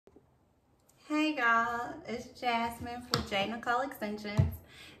Hey y'all, it's Jasmine for J.Nicole Extensions,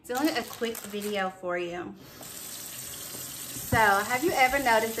 doing a quick video for you. So, have you ever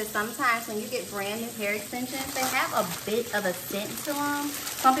noticed that sometimes when you get brand new hair extensions, they have a bit of a scent to them?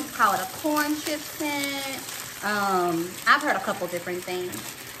 Some people call it a corn chip scent. I've heard a couple different things.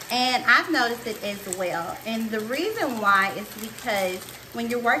 And I've noticed it as well. And the reason why is because when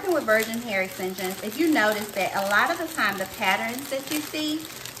you're working with virgin hair extensions, if you notice that a lot of the time the patterns that you see,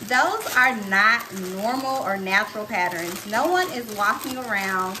 those are not normal or natural patterns. No one is walking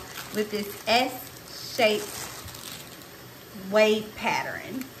around with this S-shaped wave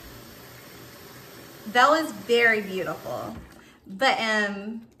pattern. Though it's very beautiful. But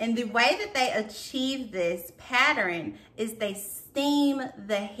and the way that they achieve this pattern is they steam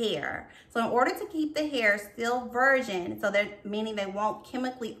the hair. So in order to keep the hair still virgin, so that meaning they won't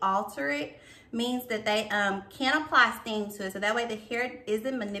chemically alter it, means that they can apply steam to it. So that way the hair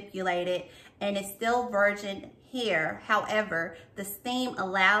isn't manipulated and it's still virgin hair. However, the steam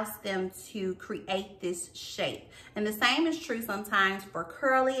allows them to create this shape. And the same is true sometimes for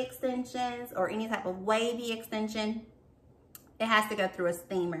curly extensions or any type of wavy extension. It has to go through a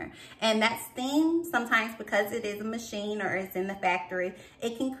steamer. And that steam, sometimes because it is a machine or it's in the factory,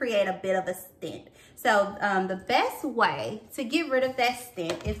 it can create a bit of a stint. So the best way to get rid of that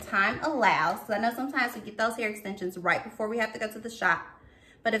stint, if time allows, so I know sometimes we get those hair extensions right before we have to go to the shop,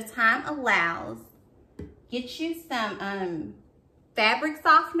 but if time allows, get you some fabric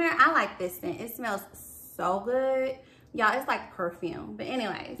softener. I like this scent. It smells so good. Y'all, it's like perfume. But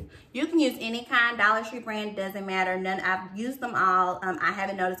anyways, you can use any kind. Dollar Tree brand, doesn't matter. None. I've used them all. I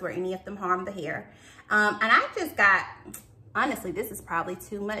haven't noticed where any of them harm the hair. And I just got, honestly, this is probably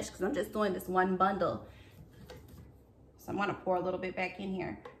too much because I'm just doing this one bundle. So I'm gonna pour a little bit back in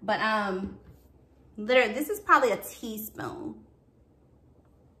here. But literally, this is probably a teaspoon.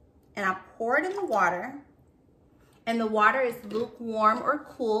 And I pour it in the water. And the water is lukewarm or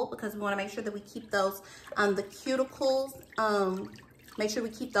cool because we want to make sure that we keep those, the cuticles, make sure we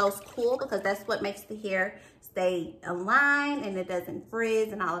keep those cool because that's what makes the hair stay aligned and it doesn't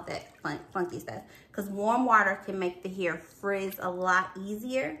frizz and all of that funky stuff. Because warm water can make the hair frizz a lot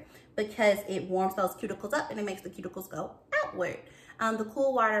easier because it warms those cuticles up and it makes the cuticles go outward. The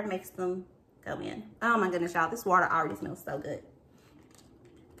cool water makes them go in. Oh my goodness, y'all, this water already smells so good.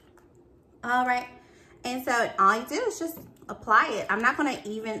 All right. And so all you do is just apply it. I'm not gonna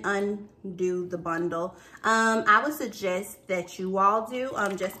even undo the bundle. I would suggest that you all do,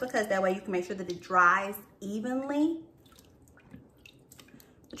 just because that way you can make sure that it dries evenly.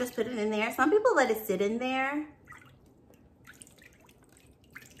 Just put it in there. Some people let it sit in there.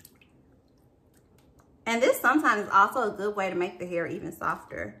 And this sometimes is also a good way to make the hair even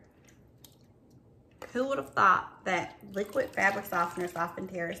softer. Who would have thought that liquid fabric softener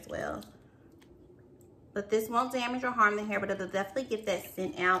softened hair as well? But this won't damage or harm the hair, but it'll definitely get that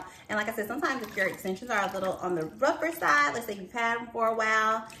scent out. And like I said, sometimes if your extensions are a little on the rougher side, let's say you've had them for a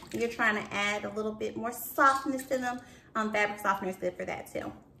while, and you're trying to add a little bit more softness to them, fabric softener is good for that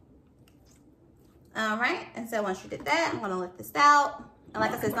too. All right, and so once you did that, I'm gonna let this out. And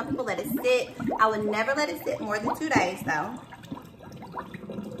like I said, some people let it sit. I would never let it sit more than 2 days though.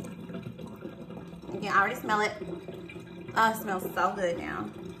 You can already smell it. Oh, it smells so good now.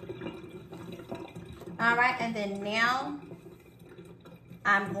 All right, and then now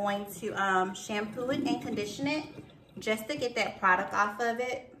I'm going to shampoo it and condition it just to get that product off of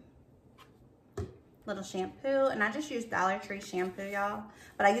it. Little shampoo, and I just use Dollar Tree shampoo, y'all.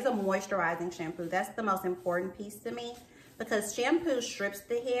 But I use a moisturizing shampoo. That's the most important piece to me because shampoo strips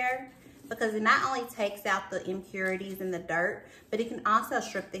the hair because it not only takes out the impurities and the dirt, but it can also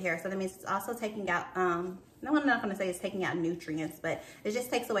strip the hair. So that means it's also taking out, no, I'm not gonna say it's taking out nutrients, but it just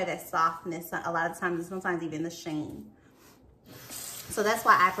takes away that softness a lot of times, and sometimes even the sheen. So that's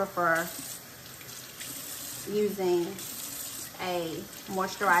why I prefer using a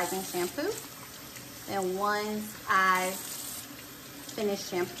moisturizing shampoo. And once I finish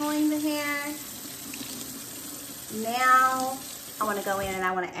shampooing the hair, now I wanna go in and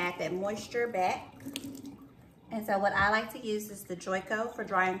I wanna add that moisture back. And so what I like to use is the Joico for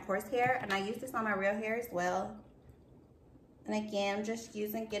dry and coarse hair. And I use this on my real hair as well. And again, I'm just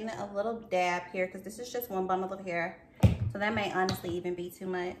getting a little dab here because this is just one bundle of hair. So that may honestly even be too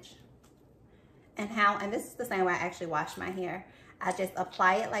much. And this is the same way I actually wash my hair. I just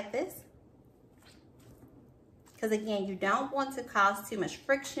apply it like this. Because again, you don't want to cause too much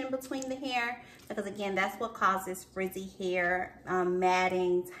friction between the hair. Because again, that's what causes frizzy hair,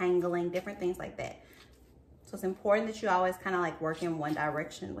 matting, tangling, different things like that. So it's important that you always kind of like work in one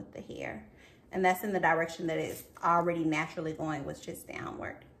direction with the hair. And that's in the direction that it's already naturally going, which is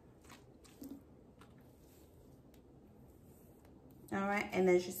downward. All right, and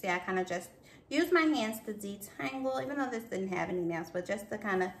as you see, I kind of just use my hands to detangle, even though this didn't have any nails, but just to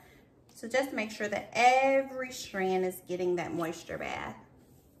kind of, so just make sure that every strand is getting that moisture bath.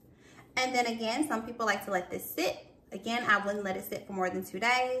 And then again, some people like to let this sit. Again, I wouldn't let it sit for more than 2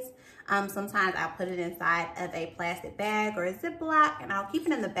 days. Sometimes I'll put it inside of a plastic bag or a Ziploc, and I'll keep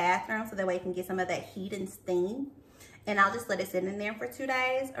it in the bathroom so that way it can get some of that heat and steam. And I'll just let it sit in there for 2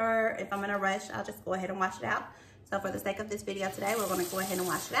 days, or if I'm in a rush, I'll just go ahead and wash it out. So for the sake of this video today, we're gonna go ahead and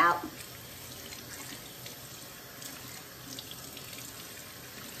wash it out.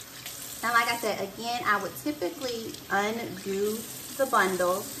 Now, like I said, again, I would typically undo the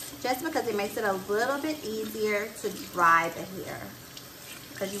bundles just because it makes it a little bit easier to dry the hair.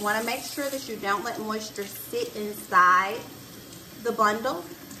 Because you want to make sure that you don't let moisture sit inside the bundle,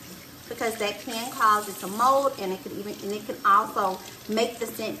 because that can cause it to mold, and it can also make the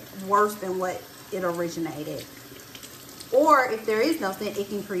scent worse than what it originated. Or if there is no scent, it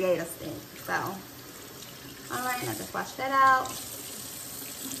can create a scent. So, all right, now just wash that out.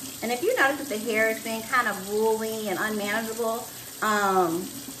 And if you notice that the hair is being kind of woolly and unmanageable, I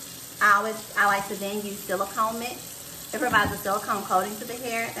like to then use silicone mix. It provides a silicone coating to the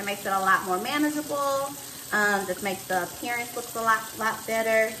hair that makes it a lot more manageable. Just makes the appearance look a lot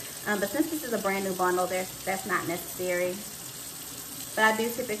better. But since this is a brand new bundle, that's not necessary. But I do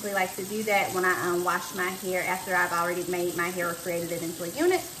typically like to do that when I wash my hair after I've already made my hair or created it into a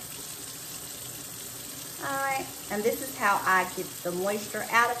unit. All right, and this is how I get the moisture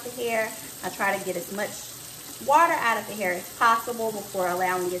out of the hair. I try to get as much water out of the hair as possible before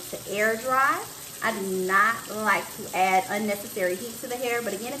allowing it to air dry. I do not like to add unnecessary heat to the hair,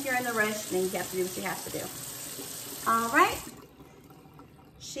 but again, if you're in the rush, then you have to do what you have to do. All right,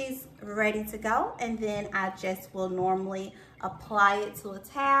 she's ready to go, and then I just will normally apply it to a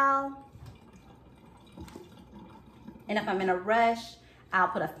towel. And if I'm in a rush, I'll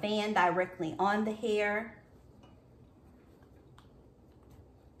put a fan directly on the hair.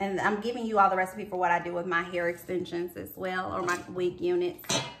 And I'm giving you all the recipe for what I do with my hair extensions as well, or my wig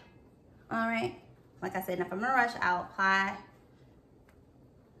units. All right, like I said, if I'm in a rush, I'll apply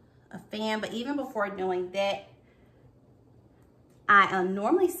a fan. But even before doing that, I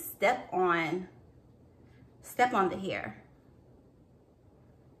normally step on the hair.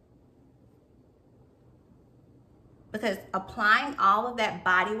 Because applying all of that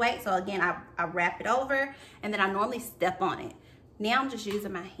body weight, so again, I wrap it over and then I normally step on it. Now I'm just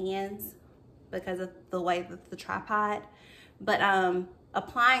using my hands because of the way of the tripod. But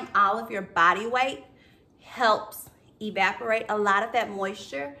applying all of your body weight helps evaporate a lot of that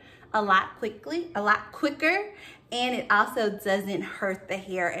moisture a lot quicker, and it also doesn't hurt the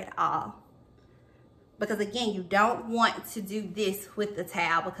hair at all. Because again, you don't want to do this with the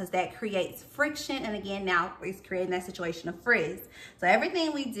towel because that creates friction, and again, now it's creating that situation of frizz. So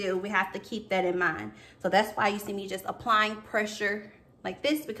everything we do, we have to keep that in mind. So that's why you see me just applying pressure like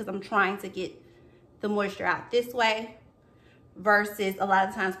this, because I'm trying to get the moisture out this way, versus a lot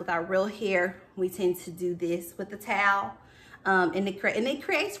of times with our real hair, we tend to do this with the towel. And it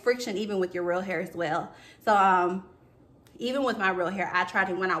creates friction even with your real hair as well. So even with my real hair, I try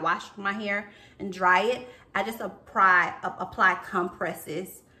to, when I wash my hair and dry it, I just apply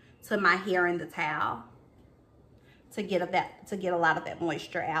compresses to my hair in the towel to get a lot of that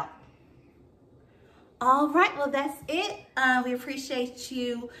moisture out. All right, well, that's it. We appreciate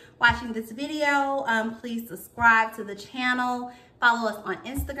you watching this video. Please subscribe to the channel. Follow us on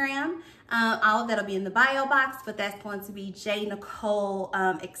Instagram. All of that'll be in the bio box, but that's going to be J.Nicole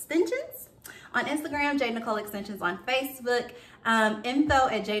Extensions on Instagram, J.Nicole Extensions on Facebook, info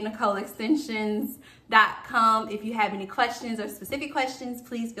at jnicoleextensions.com. If you have any questions or specific questions,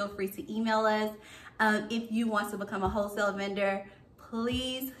 please feel free to email us. If you want to become a wholesale vendor,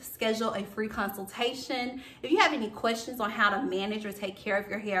 please schedule a free consultation. If you have any questions on how to manage or take care of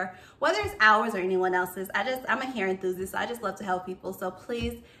your hair, whether it's ours or anyone else's, I'm a hair enthusiast, so I just love to help people. So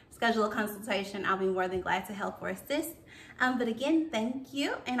please schedule a consultation. I'll be more than glad to help or assist. But again, thank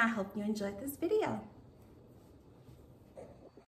you, and I hope you enjoyed this video.